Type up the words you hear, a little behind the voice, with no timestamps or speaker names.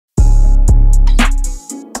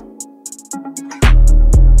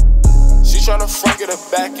tryna front, get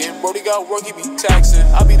a back end. Brody got work, he be taxing.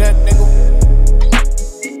 I be that nigga.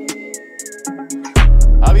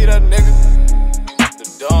 I be that nigga. The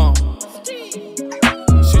dumb.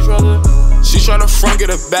 She tryna front, get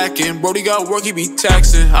a back end. Brody got work, he be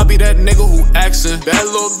taxing. I be that nigga who axin'. Bad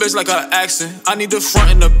little bitch like her accent. I need the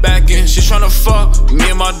front and the back end. She tryna fuck me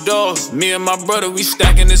and my dogs. Me and my brother, we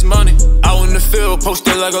stacking this money. Out in the field,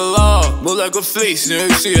 posted like a log. Move like a fleece, you know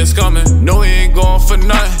you see us coming. No, he ain't going for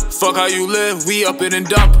nothing. Fuck how you live, we up it and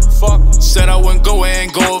dumpin'. Fuck. Said I wouldn't go,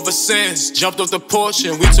 ain't go ever since. Jumped off the porch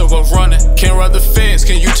and we took off running. Can't ride the fence,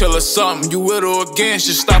 can you tell us something? You with or against,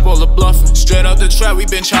 just stop all the bluffing. Straight out the trap, we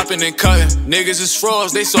been chopping and cutting. Niggas is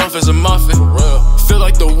frauds, they soft as a muffin. For real. Feel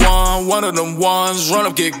like the one of them ones. Run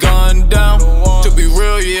up, get gunned down. To be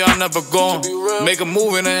real, yeah, I'm never going. Make a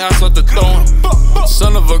move and then I start to throwing.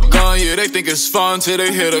 Son of a gun, yeah, they think it's fun till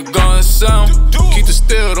they hear the gun sound. Keep the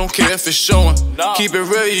still, don't care if it's showing. Keep it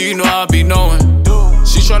real, you know I be knowing.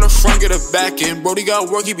 She tryna front, get a back end. Brody got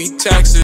work, he be taxing.